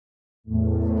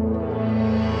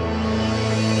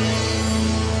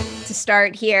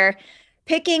start here.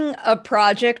 Picking a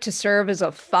project to serve as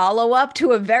a follow-up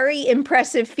to a very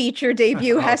impressive feature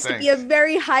debut Oh, has to be a thanks.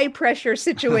 very high-pressure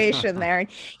situation there.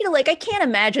 And, like I can't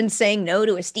imagine saying no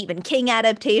to a Stephen King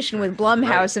adaptation with Right.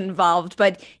 Blumhouse involved.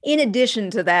 But in addition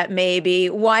to that, maybe,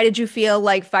 why did you feel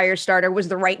like Firestarter was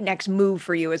the right next move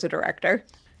for you as a director?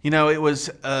 It was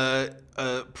a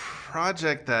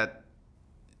project that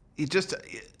it just,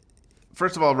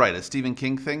 first of all, right, a Stephen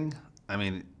King thing. I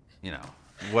mean, you know,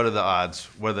 what are the odds?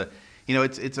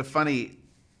 It's a funny.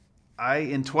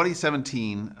 In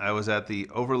 2017, I was at the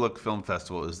Overlook Film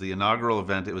Festival. It was the inaugural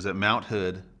event. It was at Mount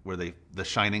Hood, the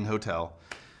Shining Hotel,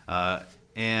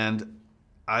 and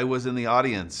I was in the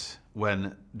audience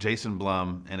when Jason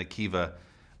Blum and Akiva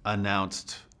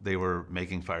announced they were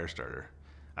making Firestarter.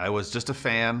 I was just a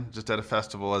fan, just at a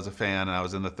festival as a fan, and I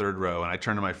was in the third row. And I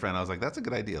turned to my friend. I was like, "That's a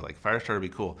good idea. Like Firestarter would be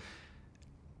cool."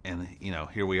 And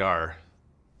here we are,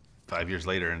 5 years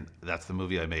later, and that's the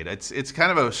movie I made. It's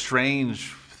kind of a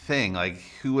strange thing. Like,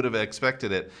 who would have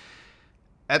expected it?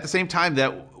 At the same time,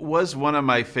 that was one of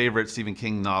my favorite Stephen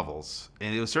King novels,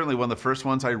 and it was certainly one of the first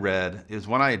ones I read. It was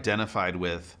one I identified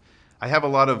with. I have a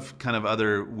lot of kind of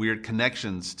other weird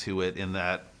connections to it in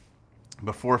that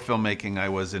before filmmaking, I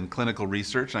was in clinical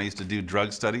research, and I used to do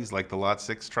drug studies like the Lot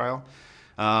 6 trial.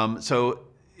 So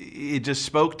it just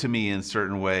spoke to me in a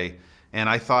certain way, and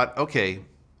I thought, okay,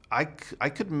 I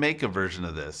could make a version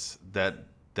of this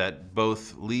that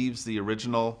both leaves the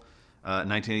original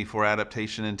 1984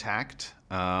 adaptation intact,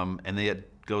 and then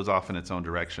it goes off in its own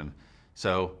direction.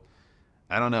 So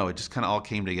I don't know. It just kind of all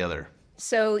came together.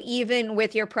 So even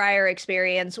with your prior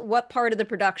experience, what part of the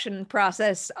production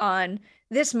process on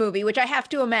this movie, which I have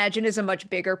to imagine is a much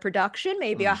bigger production,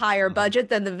 maybe a higher Mm-hmm. budget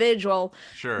than the visual,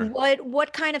 Sure.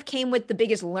 what kind of came with the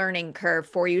biggest learning curve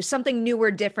for you? Something new or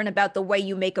different about the way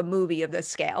you make a movie of this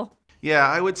scale? Yeah,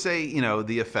 I would say,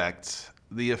 the effects.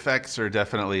 The effects are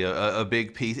definitely a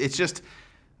big piece. It's just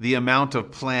the amount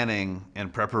of planning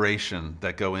and preparation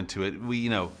that go into it.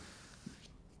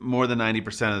 More than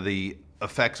 90% of the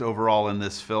effects overall in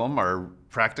this film are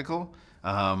practical.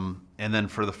 And then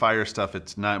for the fire stuff,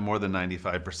 it's not more than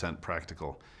 95%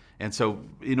 practical. And so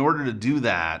in order to do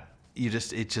that,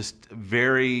 it's just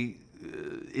very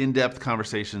in-depth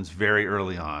conversations very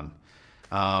early on.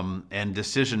 And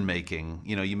decision making.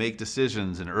 You make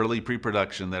decisions in early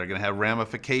pre-production that are going to have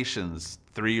ramifications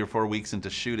 3 or 4 weeks into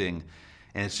shooting,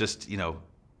 and it's just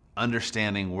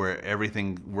understanding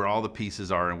where all the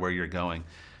pieces are and where you're going.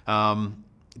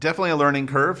 Definitely a learning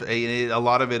curve. A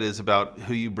lot of it is about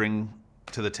who you bring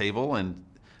to the table, and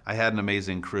I had an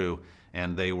amazing crew,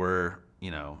 and they were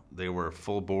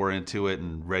full bore into it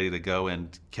and ready to go,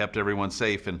 and kept everyone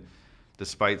safe. And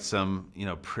despite some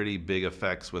pretty big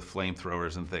effects with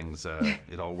flamethrowers and things,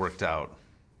 it all worked out.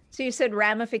 So you said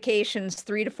ramifications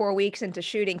 3 to 4 weeks into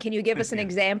shooting. Can you give us an Yeah.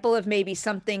 example of maybe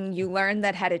something you learned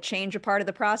that had to change a part of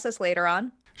the process later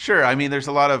on? Sure. I mean, there's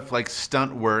a lot of like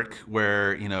stunt work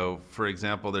where, for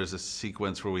example, there's a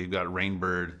sequence where we've got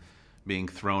Rainbird being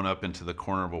thrown up into the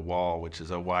corner of a wall, which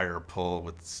is a wire pull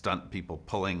with stunt people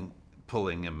pulling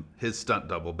him, his stunt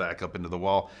double, back up into the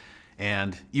wall.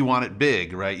 And you want it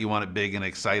big, right? You want it big and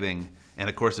exciting, and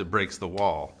of course it breaks the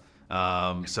wall.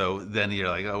 So then you're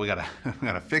like, oh, we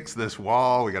gotta fix this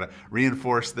wall. We gotta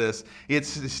reinforce this.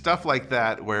 It's stuff like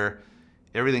that where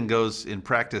everything goes in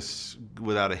practice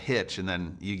without a hitch, and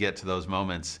then you get to those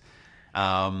moments.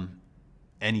 And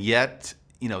yet,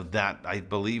 that I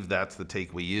believe that's the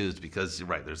take we used because you're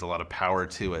right, there's a lot of power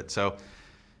to it. So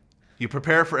you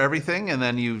prepare for everything, and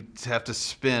then you have to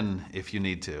spin if you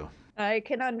need to. I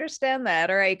can understand that.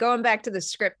 All right, going back to the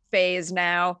script phase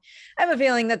now. I have a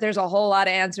feeling that there's a whole lot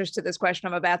of answers to this question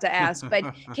I'm about to ask, but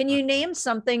can you name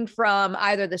something from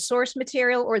either the source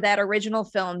material or that original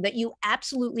film that you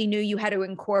absolutely knew you had to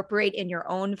incorporate in your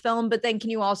own film? But then can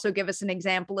you also give us an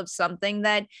example of something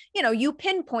that, you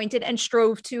pinpointed and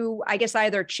strove to, I guess,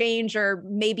 either change or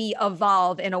maybe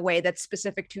evolve in a way that's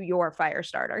specific to your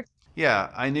Firestarter? Yeah,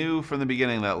 I knew from the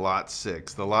beginning that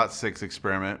the Lot 6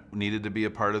 experiment needed to be a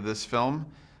part of this film.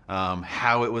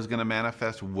 How it was going to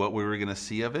manifest, what we were going to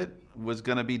see of it was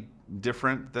going to be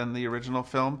different than the original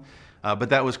film. But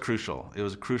that was crucial. It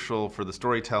was crucial for the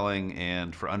storytelling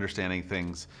and for understanding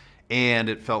things. And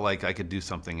it felt like I could do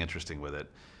something interesting with it.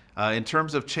 In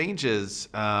terms of changes,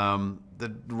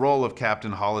 the role of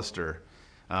Captain Hollister,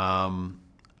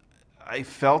 I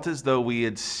felt as though we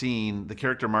had seen the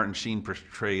character Martin Sheen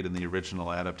portrayed in the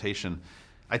original adaptation.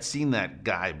 I'd seen that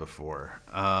guy before,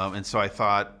 and so I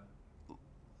thought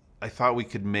we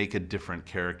could make a different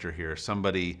character here,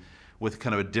 somebody with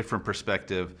kind of a different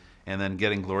perspective, and then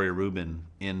getting Gloria Rubin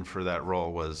in for that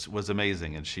role was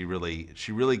amazing. And she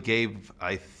really gave,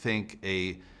 I think,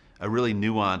 a really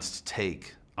nuanced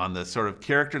take on the sort of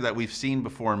character that we've seen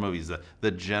before in movies,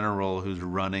 the general who's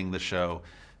running the show,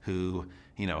 who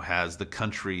has the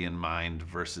country in mind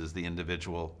versus the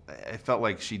individual. I felt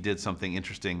like she did something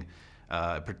interesting,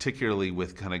 particularly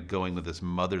with kind of going with this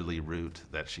motherly route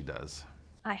that she does.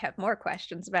 I have more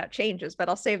questions about changes, but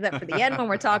I'll save that for the end when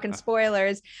we're talking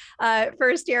spoilers.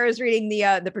 First, here I was reading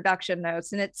the production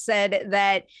notes, and it said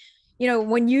that,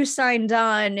 when you signed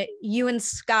on, you and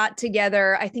Scott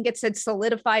together, I think it said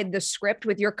solidified the script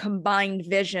with your combined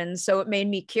vision. So it made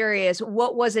me curious,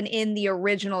 what wasn't in the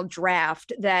original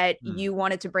draft that you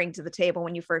wanted to bring to the table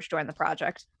when you first joined the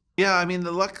project? Yeah, I mean,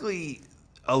 luckily,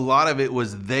 a lot of it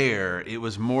was there. It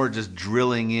was more just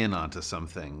drilling in onto some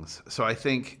things. So I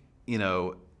think,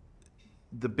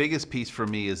 the biggest piece for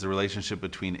me is the relationship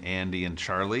between Andy and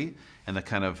Charlie and the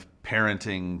kind of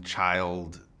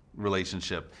parenting-child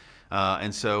relationship.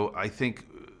 And so I think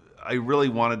I really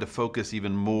wanted to focus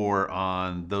even more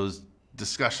on those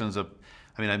discussions of,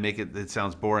 I make it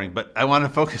sounds boring, but I want to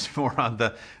focus more on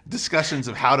the discussions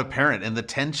of how to parent and the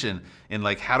tension and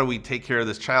like, how do we take care of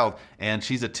this child? And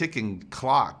she's a ticking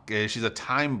clock. She's a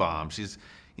time bomb. She's,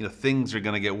 things are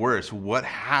going to get worse. What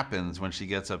happens when she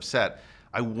gets upset?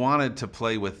 I wanted to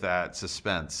play with that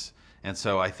suspense. And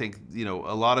so I think,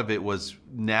 a lot of it was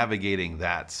navigating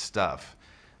that stuff.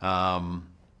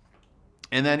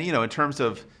 And then, in terms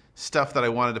of stuff that I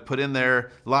wanted to put in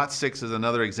there, Lot 6 is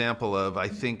another example of, I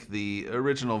think the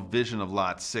original vision of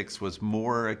Lot 6 was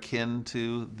more akin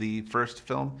to the first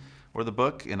film or the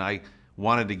book, and I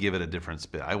wanted to give it a different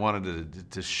spin. I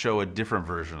wanted to show a different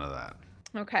version of that.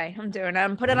 Okay,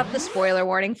 I'm putting up the spoiler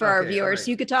warning for our viewers. Right.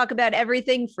 So you could talk about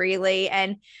everything freely.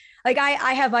 And like,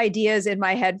 I have ideas in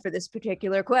my head for this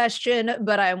particular question,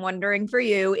 but I'm wondering for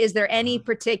you, is there any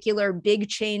particular big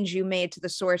change you made to the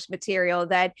source material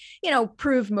that,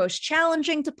 proved most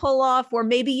challenging to pull off, or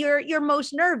maybe you're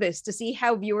most nervous to see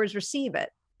how viewers receive it?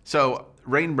 So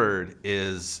Rainbird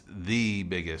is the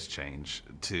biggest change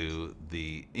to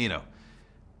the,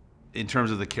 in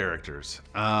terms of the characters.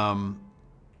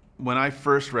 When I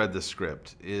first read the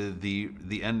script,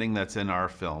 the ending that's in our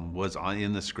film was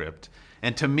in the script.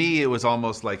 And to me, it was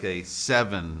almost like a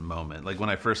Seven moment. Like when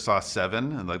I first saw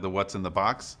Seven and like the what's in the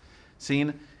box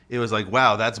scene, it was like,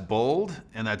 wow, that's bold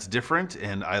and that's different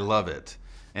and I love it.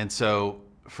 And so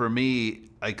for me,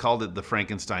 I called it the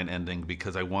Frankenstein ending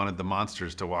because I wanted the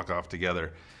monsters to walk off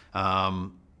together.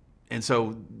 And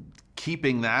so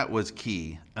keeping that was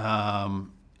key.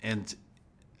 And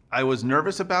I was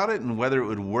nervous about it and whether it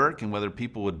would work and whether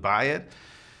people would buy it.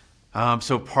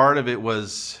 So part of it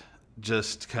was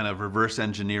just kind of reverse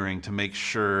engineering to make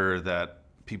sure that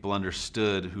people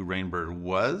understood who Rainbird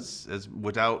was,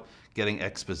 without getting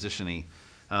exposition-y.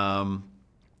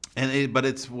 But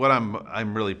it's what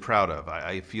I'm really proud of.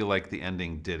 I feel like the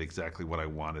ending did exactly what I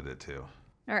wanted it to.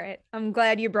 All right. I'm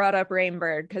glad you brought up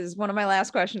Rainbird because one of my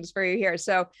last questions for you here.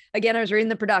 So again, I was reading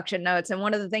the production notes, and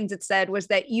one of the things it said was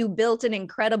that you built an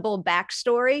incredible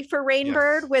backstory for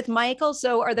Rainbird with Michael.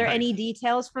 So are there any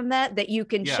details from that you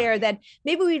can share that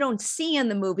maybe we don't see in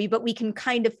the movie, but we can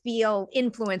kind of feel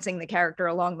influencing the character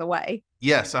along the way?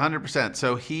 Yes, 100%.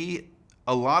 So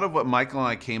a lot of what Michael and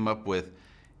I came up with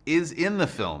is in the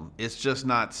film. It's just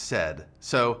not said.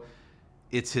 So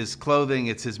it's his clothing,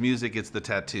 it's his music, it's the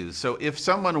tattoos. So if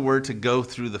someone were to go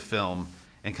through the film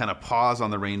and kind of pause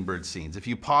on the Rainbird scenes, if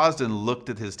you paused and looked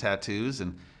at his tattoos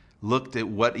and looked at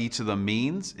what each of them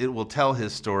means, it will tell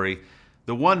his story.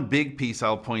 The one big piece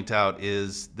I'll point out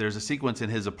is there's a sequence in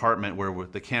his apartment where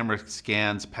the camera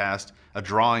scans past a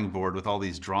drawing board with all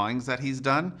these drawings that he's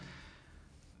done.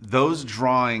 Those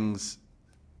drawings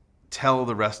tell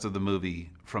the rest of the movie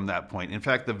from that point. In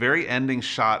fact, the very ending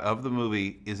shot of the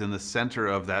movie is in the center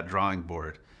of that drawing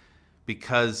board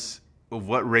because of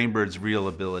what Rainbird's real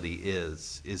ability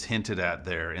is hinted at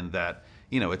there, in that,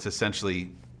 it's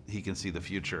essentially he can see the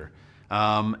future.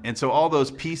 And so all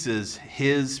those pieces,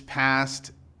 his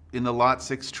past in the Lot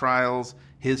 6 trials,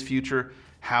 his future,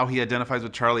 how he identifies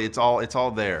with Charlie, it's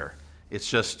all there. It's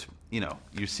just,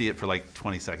 you see it for like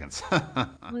 20 seconds.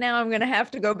 Now I'm going to have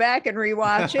to go back and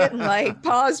rewatch it and like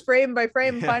pause frame by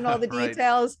frame and find all the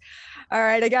details. Right. All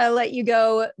right. I got to let you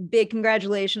go. Big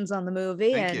congratulations on the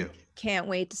movie. Thank you. Can't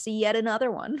wait to see yet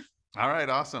another one. All right.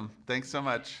 Awesome. Thanks so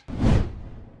much.